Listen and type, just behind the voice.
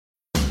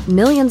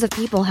Millions of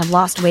people have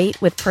lost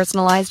weight with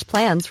personalized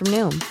plans from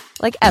Noom.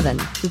 Like Evan,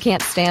 who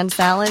can't stand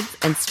salads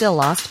and still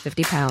lost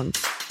 50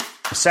 pounds.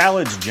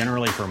 Salads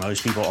generally for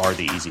most people are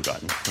the easy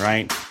button,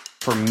 right?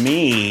 For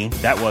me,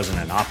 that wasn't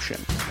an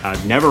option.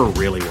 I never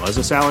really was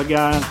a salad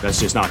guy. That's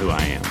just not who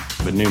I am.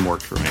 But Noom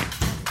worked for me.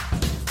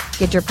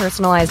 Get your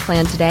personalized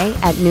plan today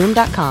at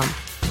Noom.com.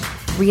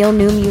 Real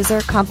Noom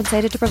user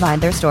compensated to provide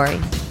their story.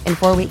 In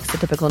 4 weeks, the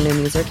typical Noom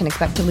user can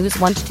expect to lose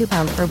 1 to 2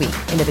 pounds per week.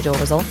 Individual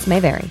results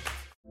may vary.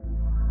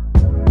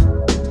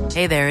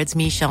 Hey there, it's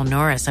Michelle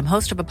Norris. I'm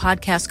host of a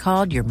podcast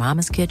called Your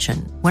Mama's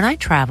Kitchen. When I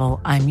travel,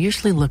 I'm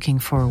usually looking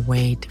for a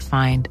way to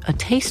find a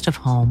taste of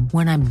home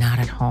when I'm not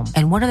at home.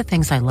 And one of the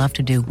things I love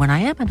to do when I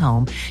am at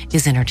home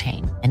is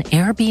entertain. And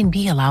Airbnb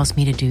allows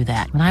me to do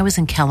that. When I was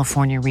in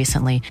California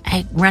recently,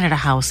 I rented a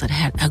house that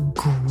had a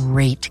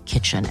great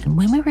kitchen. And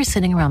when we were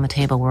sitting around the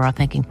table, we were all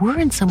thinking, we're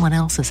in someone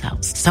else's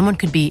house. Someone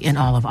could be in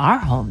all of our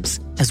homes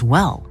as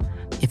well.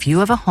 If you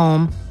have a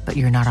home, but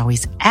you're not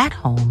always at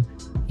home,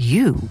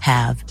 you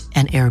have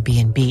an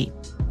Airbnb.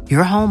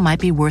 Your home might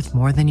be worth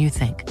more than you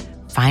think.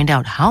 Find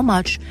out how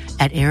much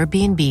at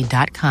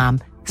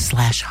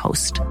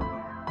airbnb.com/host.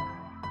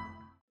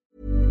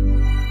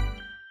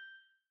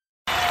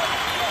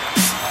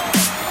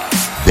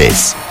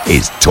 This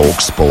is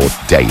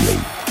TalkSport Daily.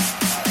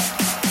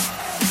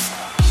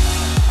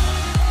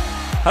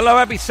 Hello,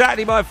 happy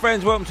Saturday, my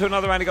friends. Welcome to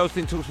another Andy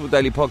Goldstein TalkSport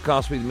Daily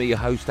podcast with me, your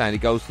host, Andy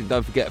Goldstein.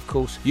 Don't forget, of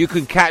course, you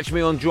can catch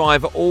me on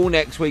Drive all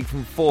next week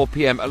from 4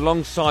 p.m.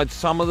 alongside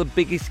some of the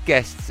biggest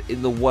guests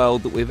in the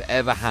world that we've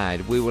ever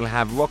had. We will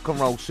have rock and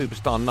roll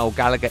superstar Noel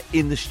Gallagher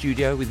in the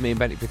studio with me and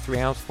Bentley for 3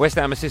 hours. West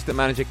Ham assistant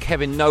manager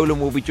Kevin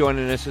Nolan will be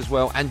joining us as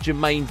well, and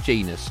Jermaine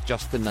Genus,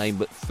 just to name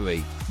but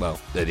 3. Well,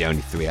 they're the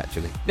only 3,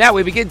 actually. Now,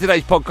 we begin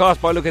today's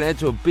podcast by looking ahead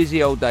to a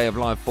busy old day of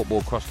live football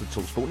across the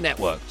TalkSport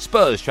network.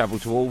 Spurs travel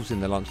to Wolves in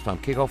the lunchtime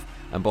kickoff,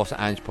 and boss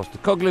Ange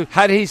Postecoglou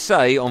had his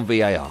say on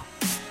VAR.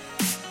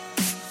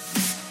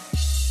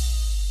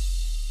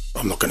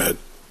 I'm not going to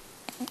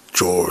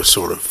draw a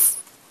sort of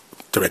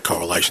direct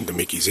correlation to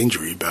Mickey's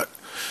injury, but,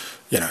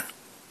 you know,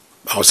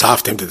 I was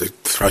half tempted to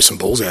throw some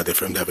balls out there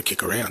for him to have a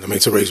kick around. I mean,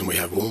 it's the reason we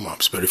have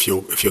warm-ups, but if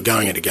you're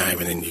going at a game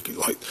and then you could,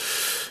 like,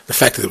 the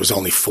fact that there was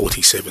only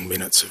 47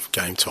 minutes of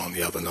game time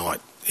the other night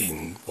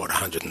in,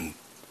 100 and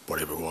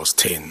whatever it was,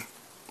 10,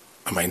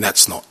 I mean,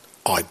 that's not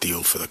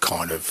ideal for the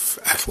kind of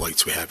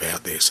athletes we have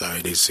out there, so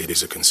it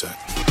is a concern.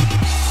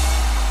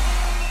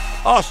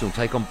 Arsenal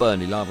take on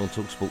Burnley live on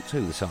TalkSport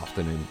 2 this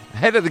afternoon.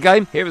 Ahead of the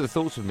game, here are the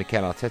thoughts of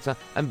Mikel Arteta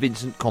and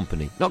Vincent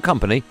Kompany. Not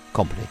Company,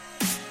 Kompany.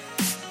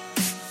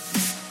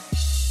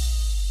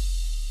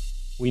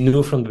 We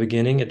knew from the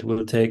beginning it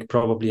will take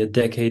probably a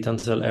decade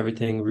until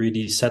everything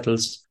really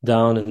settles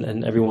down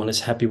and everyone is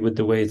happy with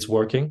the way it's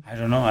working. I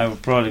don't know, I will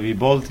probably be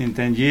bold in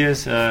 10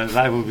 years.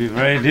 Life will be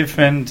very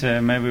different.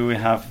 Maybe we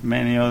have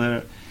many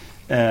other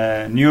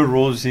new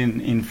rules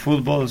in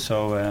football.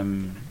 So,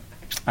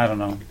 I don't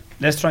know.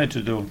 Let's try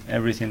to do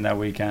everything that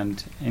we can,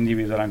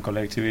 individual and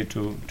collectively,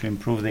 to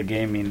improve the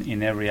game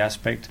in every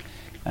aspect.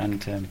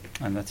 And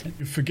that's it.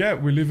 You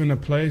forget we live in a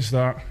place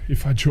that,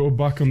 if I draw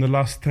back on the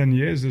last 10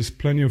 years, there's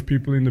plenty of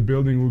people in the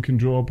building who can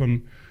draw up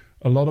on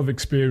a lot of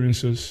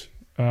experiences.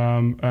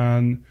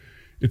 And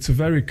it's a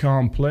very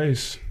calm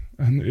place.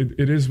 And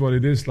it is what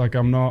it is. Like,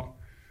 I'm not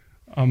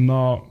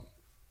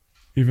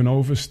even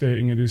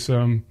overstating it. It's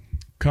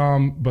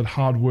calm but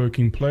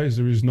hard-working place.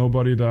 There is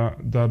nobody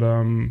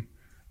that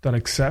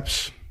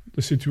accepts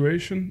the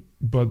situation,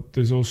 but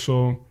there's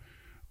also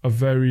a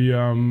very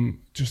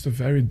just a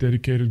very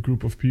dedicated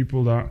group of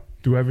people that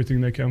do everything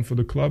they can for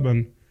the club,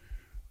 and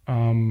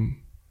I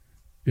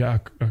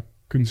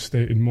couldn't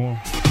state it more.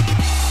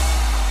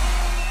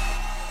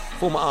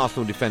 Former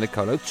Arsenal defender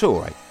Kolo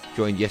Touré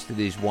joined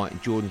yesterday's White and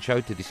Jordan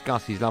show to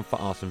discuss his love for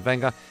Arsene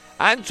Wenger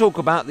and talk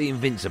about the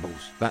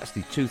Invincibles. That's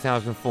the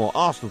 2004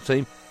 Arsenal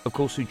team, of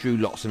course, who drew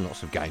lots and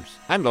lots of games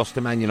and lost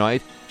to Man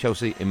United,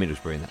 Chelsea and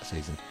Middlesbrough in that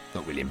season.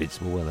 Not really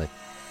invincible, were they?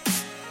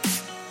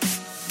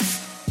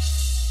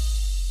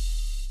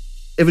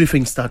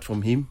 Everything starts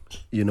from him,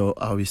 you know.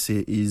 I always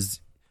say is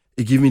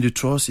he gave me the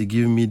trust, he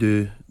gave me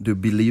the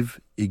belief,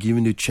 he gave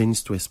me the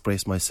chance to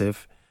express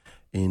myself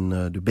in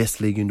the best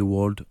league in the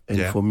world.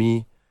 And for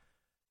me,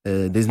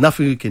 there's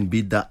nothing you can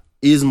beat that.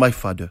 He is my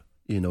father,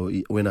 you know.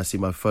 When I say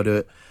my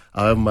father,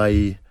 I have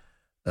my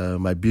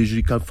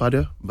biological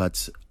father,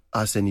 but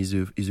Arsene is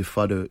a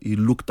father. He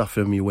looked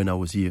after me when I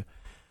was here,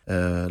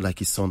 like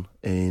his son,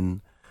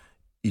 and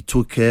he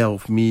took care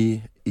of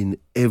me in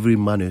every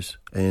manner.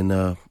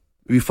 And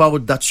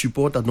without that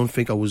support, I don't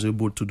think I was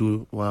able to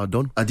do what I've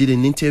done. I did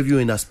an interview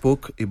and I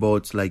spoke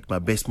about like my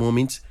best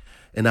moments,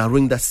 and I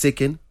ranked that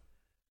second,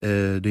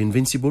 the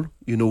Invincible.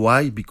 You know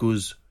why?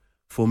 Because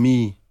for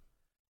me,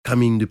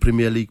 coming in the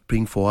Premier League,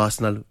 playing for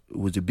Arsenal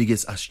was the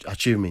biggest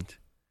achievement.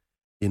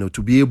 You know,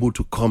 to be able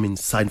to come and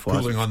sign for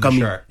Arsenal,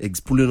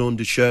 pulling on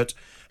the shirt,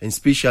 and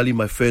especially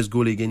my first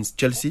goal against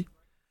Chelsea.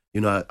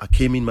 You know, I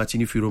came in,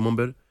 Martin, if you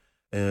remember,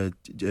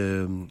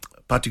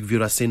 Patrick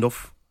Vieira send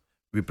off.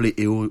 We play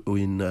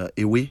in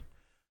away,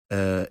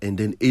 and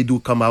then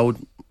Edu come out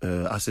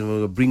Arsene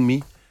Wenger bring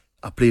me.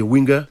 I play a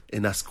winger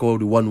and I score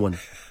the 1-1.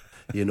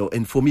 You know,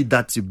 and for me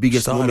that's the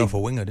biggest moment. Started off a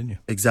winger, didn't you?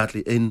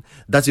 Exactly, and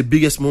that's the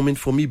biggest moment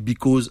for me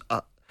because,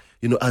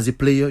 you know, as a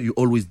player, you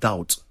always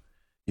doubt.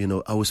 You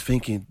know, I was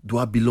thinking, do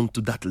I belong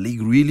to that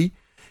league really?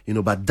 You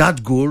know, but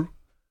that goal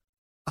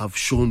have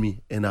shown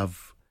me and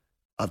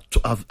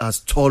has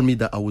told me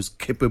that I was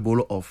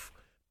capable of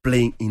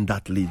playing in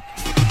that league.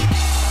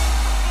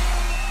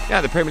 Now,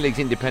 the Premier League's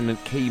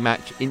independent key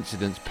match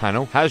incidents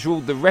panel has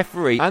ruled the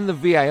referee and the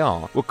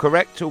VAR were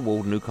correct to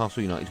award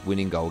Newcastle United's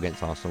winning goal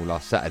against Arsenal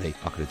last Saturday.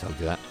 I could have told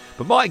you that.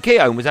 But Mike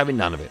Keown was having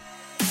none of it.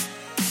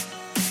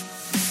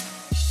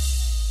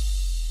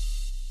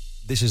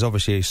 This is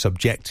obviously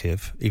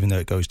subjective, even though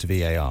it goes to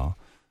VAR,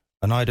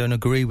 and I don't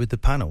agree with the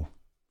panel.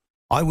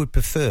 I would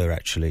prefer,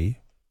 actually,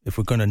 if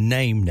we're going to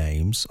name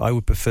names, I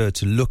would prefer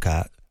to look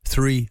at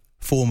 3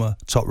 former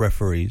top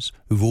referees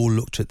who've all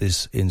looked at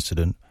this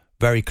incident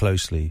very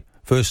closely.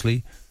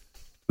 Firstly,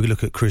 we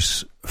look at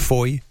Chris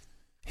Foy.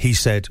 He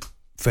said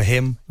for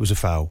him it was a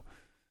foul.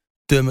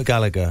 Dermot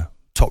Gallagher,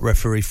 top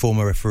referee,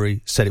 former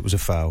referee, said it was a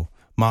foul.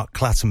 Mark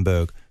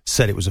Clattenburg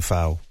said it was a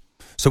foul.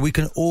 So we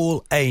can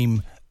all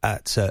aim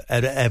at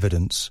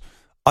evidence.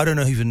 I don't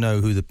even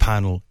know who the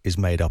panel is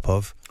made up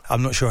of.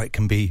 I'm not sure it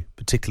can be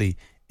particularly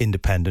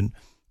independent,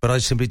 but I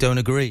simply don't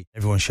agree.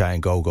 Everyone's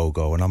shouting goal, goal,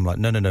 goal, and I'm like,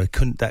 no,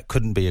 that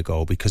couldn't be a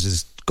goal because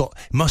it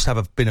must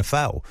have been a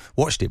foul.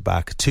 Watched it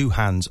back, 2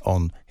 hands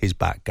on his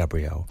back,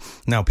 Gabriel.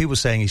 Now, people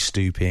saying he's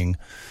stooping,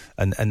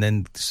 and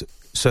then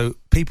so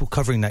people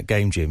covering that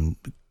game, Jim,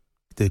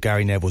 the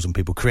Gary Nevilles and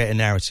people create a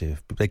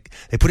narrative. They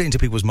put it into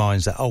people's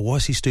minds that,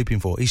 what's he stooping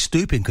for? He's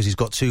stooping because he's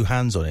got 2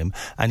 hands on him,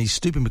 and he's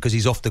stooping because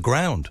he's off the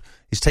ground.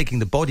 He's taking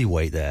the body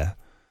weight there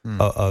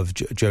of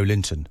Joe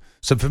Linton.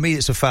 So for me,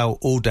 it's a foul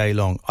all day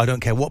long. I don't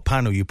care what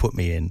panel you put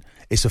me in.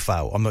 It's a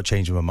foul. I'm not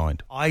changing my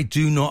mind. I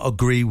do not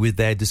agree with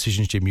their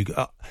decisions, Jim.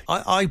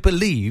 I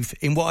believe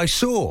in what I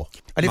saw.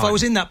 And if I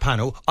was in that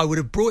panel, I would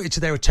have brought it to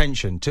their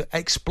attention to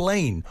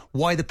explain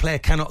why the player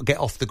cannot get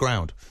off the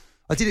ground.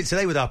 I did it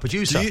today with our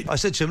producer. I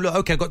said to him, look,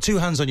 OK, I've got 2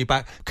 hands on your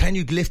back. Can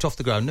you lift off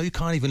the ground? No, you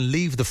can't even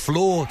leave the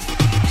floor.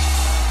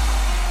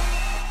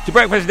 To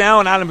breakfast now,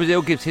 and Alan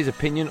Brazil gives his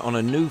opinion on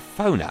a new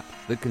phone app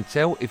that can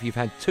tell if you've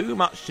had too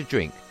much to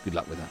drink. Good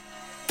luck with that.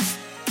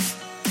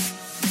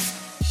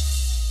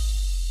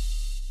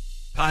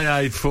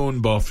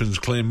 iPhone boffins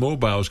claim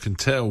mobiles can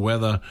tell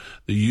whether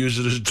the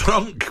user is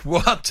drunk.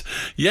 What?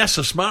 Yes,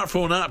 a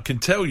smartphone app can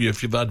tell you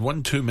if you've had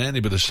one too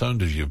many by the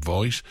sound of your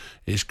voice.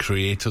 Its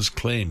creators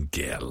claim.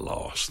 Get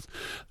lost.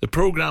 The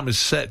programme is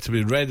set to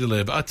be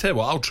readily available. I tell you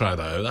what, I'll try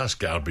that out. That's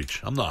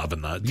garbage. I'm not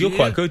having that. You're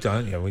quite good,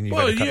 aren't you? When you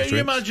you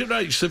imagine,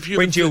 right? So if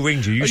when Jill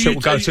rings you, sort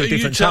of go to a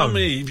different tone.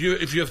 You tell me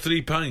if you have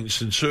 3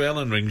 pints and Sue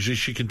Ellen rings you,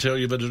 she can tell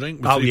you about a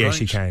drink with 3 pints. Oh, yes,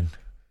 she can.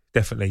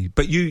 Definitely.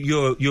 But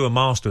you're a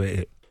master at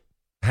it.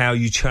 How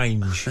you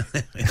change.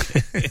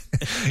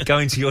 Go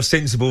into your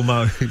sensible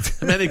mode.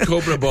 How many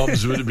Cobra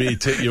bombs would it be to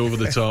take you over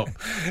the top?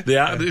 The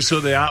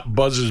app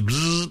buzzes.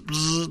 Bzz,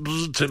 bzz,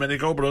 bzz, too many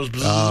Cobras.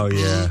 Bzz, oh,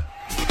 yeah.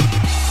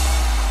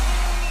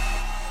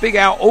 Big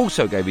Al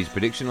also gave his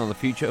prediction on the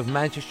future of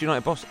Manchester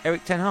United boss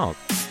Erik ten Hag.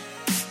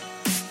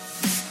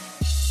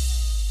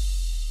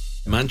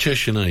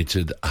 Manchester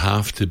United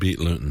have to beat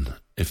Luton.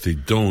 If they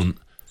don't,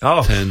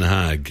 Ten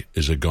Hag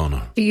is a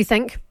goner. Do you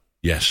think?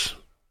 Yes.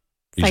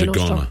 He's a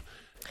goner. Strong.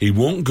 He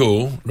won't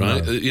go,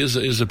 right? No.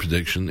 Here's a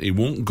prediction. He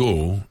won't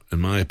go, in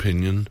my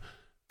opinion,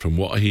 from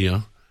what I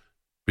hear,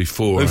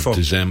 before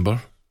December,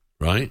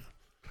 right?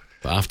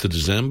 But after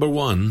December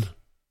 1,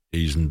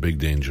 he's in big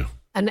danger.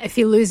 And if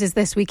he loses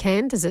this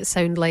weekend, does it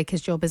sound like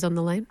his job is on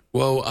the line?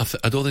 Well,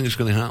 I don't think it's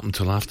going to happen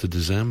until after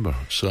December.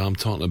 So I'm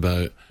talking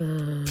about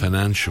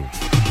financial.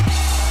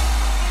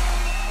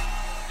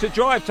 To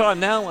Drive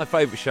Time now, my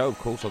favourite show, of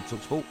course, on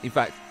TalkSport. In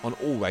fact, on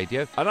all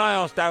radio. And I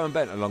asked Darren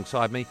Bent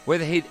alongside me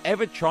whether he'd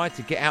ever tried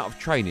to get out of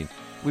training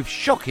with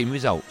shocking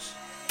results.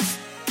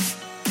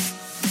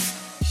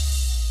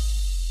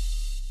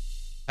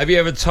 Have you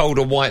ever told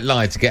a white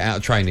lie to get out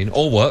of training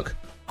or work?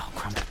 Oh,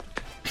 cramp.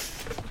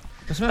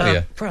 What's the matter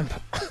with you? Cramp.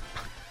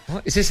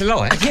 What? Is this a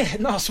lie? Yeah,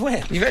 no, I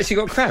swear. You've actually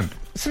got cramp.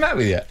 What's the matter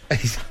with you?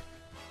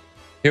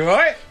 You all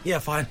right? Yeah,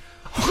 fine.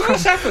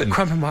 What's happened?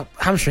 Cramp in my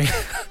hamstring.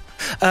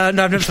 No, I've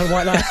never told a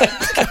white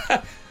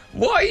lie.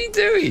 What are you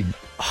doing?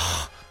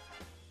 Oh,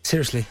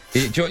 seriously. Do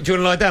you want to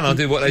lie down? I'll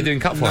do what they do in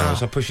cup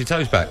finals. I'll push your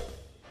toes back.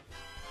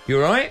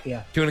 You all right?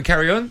 Yeah. Do you want to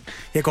carry on?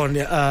 Yeah, go on.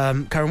 Yeah.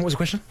 Karen, what was the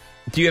question?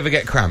 Do you ever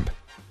get cramp?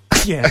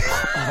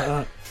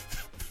 Yeah.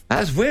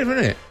 That's weird,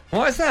 isn't it?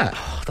 Why is that?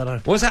 I don't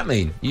know. What does that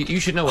mean? You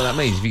should know what that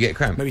means if you get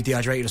cramp. Maybe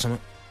dehydrated or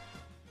something.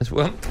 As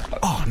well.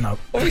 Oh, no.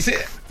 What is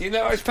it? Do you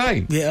know it's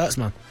pain? Yeah, that's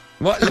man.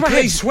 What? My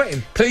head's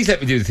sweating. Please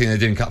let me do the thing they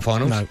do in cup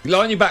finals. No.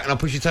 Lie on your back and I'll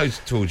push your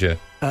toes towards you.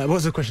 What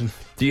was the question?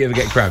 Do you ever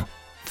get cramp?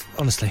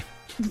 Honestly.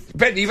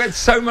 Ben, you've had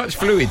so much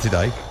fluid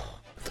today.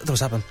 What's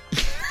happened?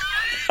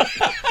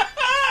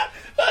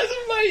 That's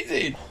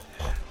amazing.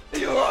 Are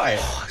you alright?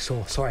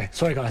 Oh, sorry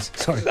guys.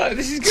 Sorry. No,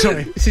 this is good.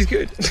 Sorry. This is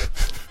good.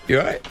 You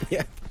alright?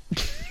 Yeah.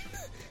 Do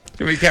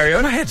you want me to carry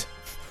on? Go ahead.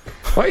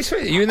 Wait, are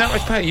you in that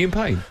much pain? Are you in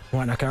pain?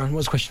 Right now, Karen,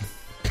 what's the question?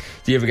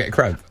 Do you ever get a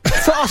cramp?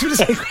 Ask me the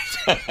same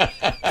question.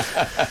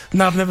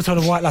 No, I've never told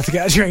a white lad to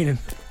get out of training.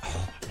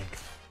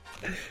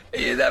 Are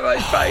you in that much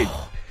pain?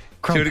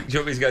 Do you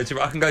want me to go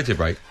to... I can go to a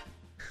break.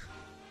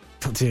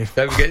 Up to you.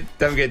 Don't forget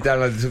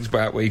download the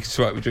TalkSport app where you can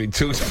swipe between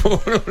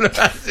TalkSport and all the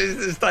rest of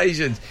the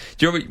stations.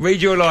 Do you want me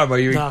read your line where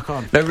you... No, I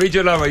can't. No, read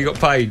your line where you got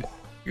pain.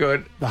 Go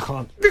on. No, I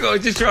can't. Go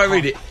on, just try and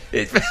read it.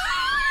 It's...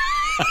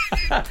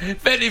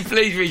 Benny,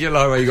 please read your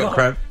line where you got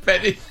cramp.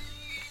 Benny,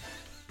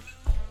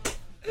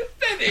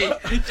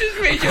 just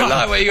read your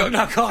line where you got...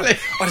 No, I can't.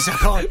 Honestly, I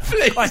can't.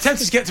 Please. I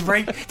attempt to get to a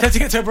break. Oh,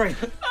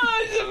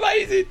 it's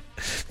amazing.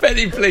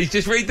 Benny, please,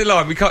 just read the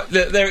line. We can't...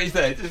 Look, there it is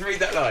there. Just read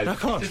that line. No, I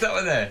can't. Just that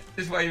one there.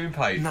 Just where you're in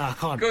pain. No, I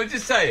can't. Go on,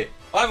 just say it.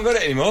 I haven't got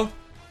it anymore.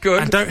 Go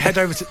on. And don't head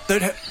over to...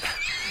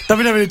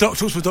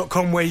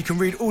 www.talksport.com where you can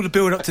read all the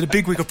build-up to the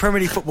big week of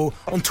Premier League football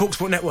on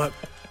TalkSport Network.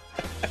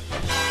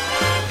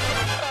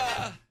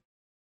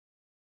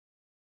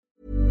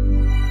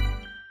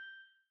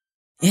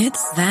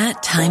 It's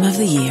that time of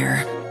the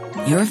year.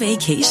 Your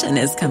vacation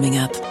is coming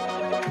up.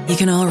 You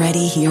can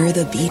already hear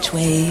the beach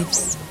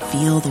waves,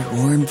 feel the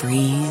warm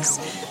breeze,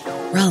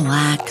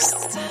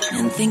 relax,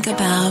 and think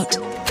about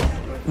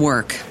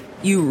work.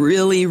 You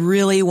really,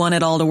 really want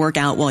it all to work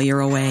out while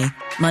you're away.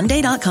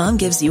 Monday.com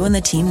gives you and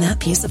the team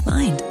that peace of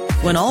mind.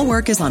 When all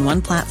work is on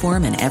one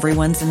platform and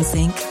everyone's in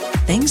sync,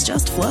 things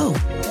just flow.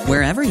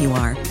 Wherever you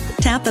are,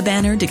 tap the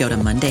banner to go to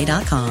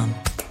Monday.com.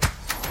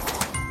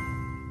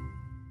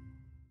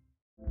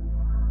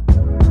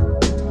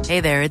 Hey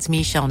there, it's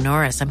Michelle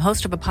Norris. I'm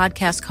host of a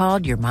podcast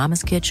called Your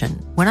Mama's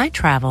Kitchen. When I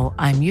travel,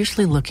 I'm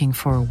usually looking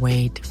for a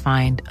way to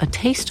find a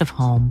taste of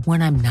home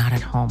when I'm not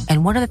at home.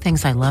 And one of the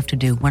things I love to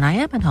do when I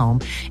am at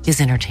home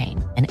is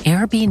entertain. And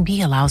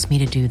Airbnb allows me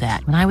to do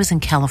that. When I was in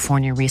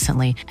California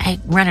recently, I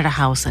rented a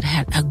house that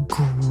had a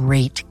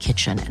great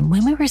kitchen. And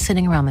when we were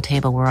sitting around the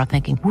table, we were all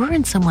thinking, we're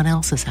in someone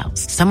else's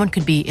house. Someone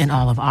could be in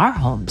all of our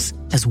homes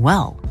as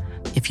well.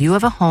 If you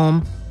have a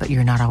home, but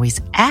you're not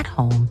always at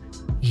home,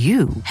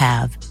 you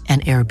have an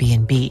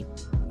Airbnb.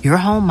 Your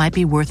home might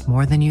be worth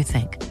more than you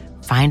think.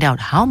 Find out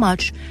how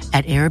much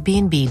at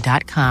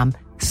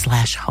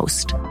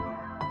airbnb.com/host.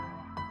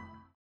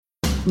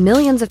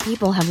 Millions of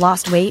people have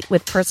lost weight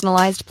with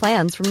personalized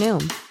plans from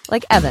Noom.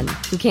 Like Evan,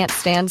 who can't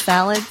stand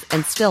salads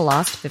and still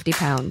lost 50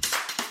 pounds.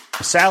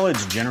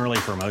 Salads generally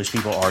for most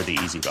people are the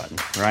easy button,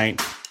 right?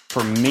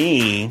 For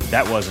me,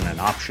 that wasn't an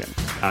option.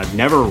 I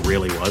never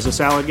really was a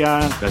salad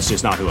guy. That's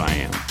just not who I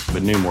am.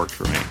 But Noom worked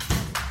for me.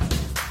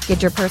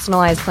 Get your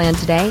personalized plan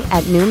today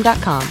at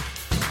Noom.com.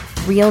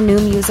 Real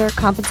Noom user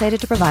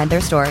compensated to provide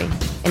their story.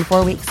 In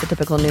 4 weeks, the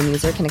typical Noom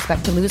user can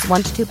expect to lose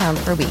 1 to 2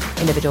 pounds per week.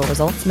 Individual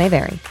results may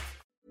vary.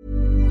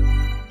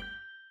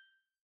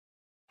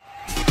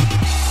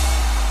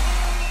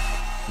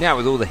 Now,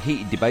 with all the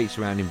heated debates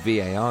surrounding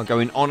VAR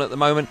going on at the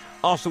moment,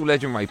 Arsenal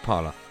legend Ray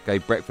Parlour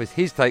gave breakfast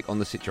his take on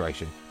the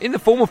situation. In the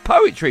form of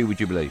poetry, would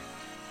you believe?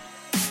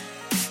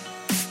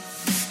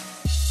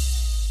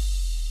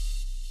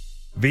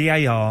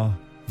 VAR,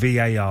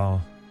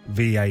 VAR,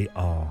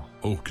 VAR.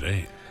 Oh,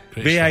 great.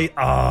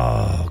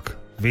 VAR,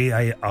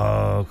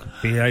 VAR,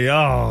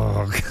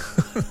 VAR.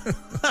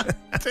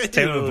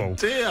 Terrible.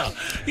 Dear.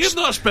 You've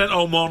not spent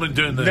all morning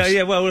doing this. No,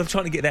 yeah, well, I'm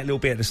trying to get that little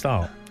bit at the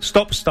start.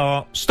 Stop,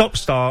 start, stop,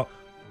 start.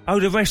 Oh,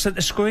 the rest at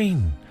the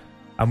screen.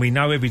 And we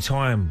know every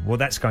time what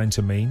that's going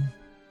to mean.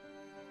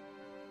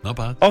 Not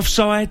bad.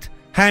 Offside,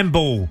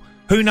 handball.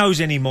 Who knows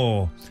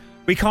anymore?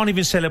 We can't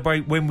even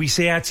celebrate when we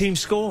see our team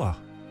score.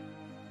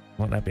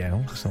 Not that bit,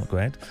 Al. It's not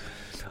good.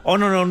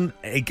 On and on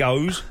it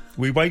goes.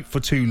 We wait for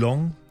too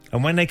long.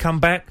 And when they come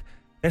back,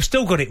 they've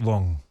still got it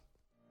wrong.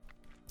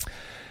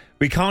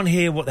 We can't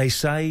hear what they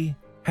say.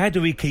 How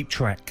do we keep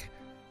track?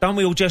 Don't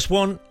we all just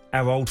want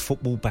our old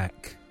football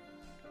back?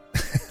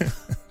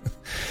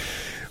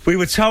 We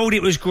were told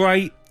it was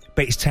great,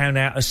 but it's turned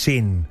out a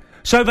sin.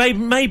 So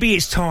maybe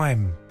it's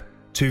time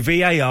to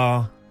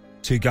VAR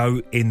to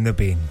go in the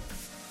bin.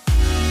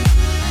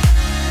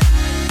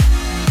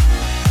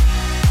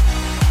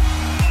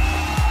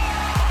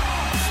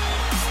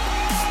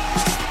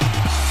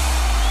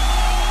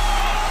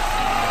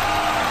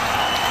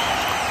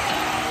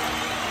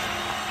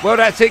 Well,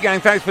 that's it,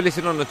 gang. Thanks for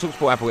listening on the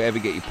TalkSport app or wherever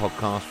you get your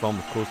podcast from.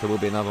 Of course, there will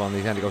be another one of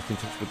these Andy Goldstein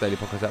TalkSport Daily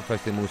Podcasts out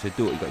first thing. Also,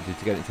 do what you got to do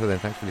to get it. Until then,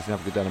 thanks for listening.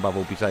 Have a good day and above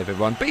all, be safe,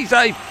 everyone. Be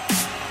safe!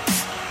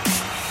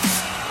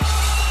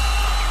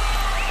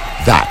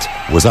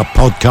 That was a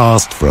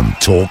podcast from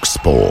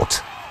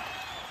TalkSport.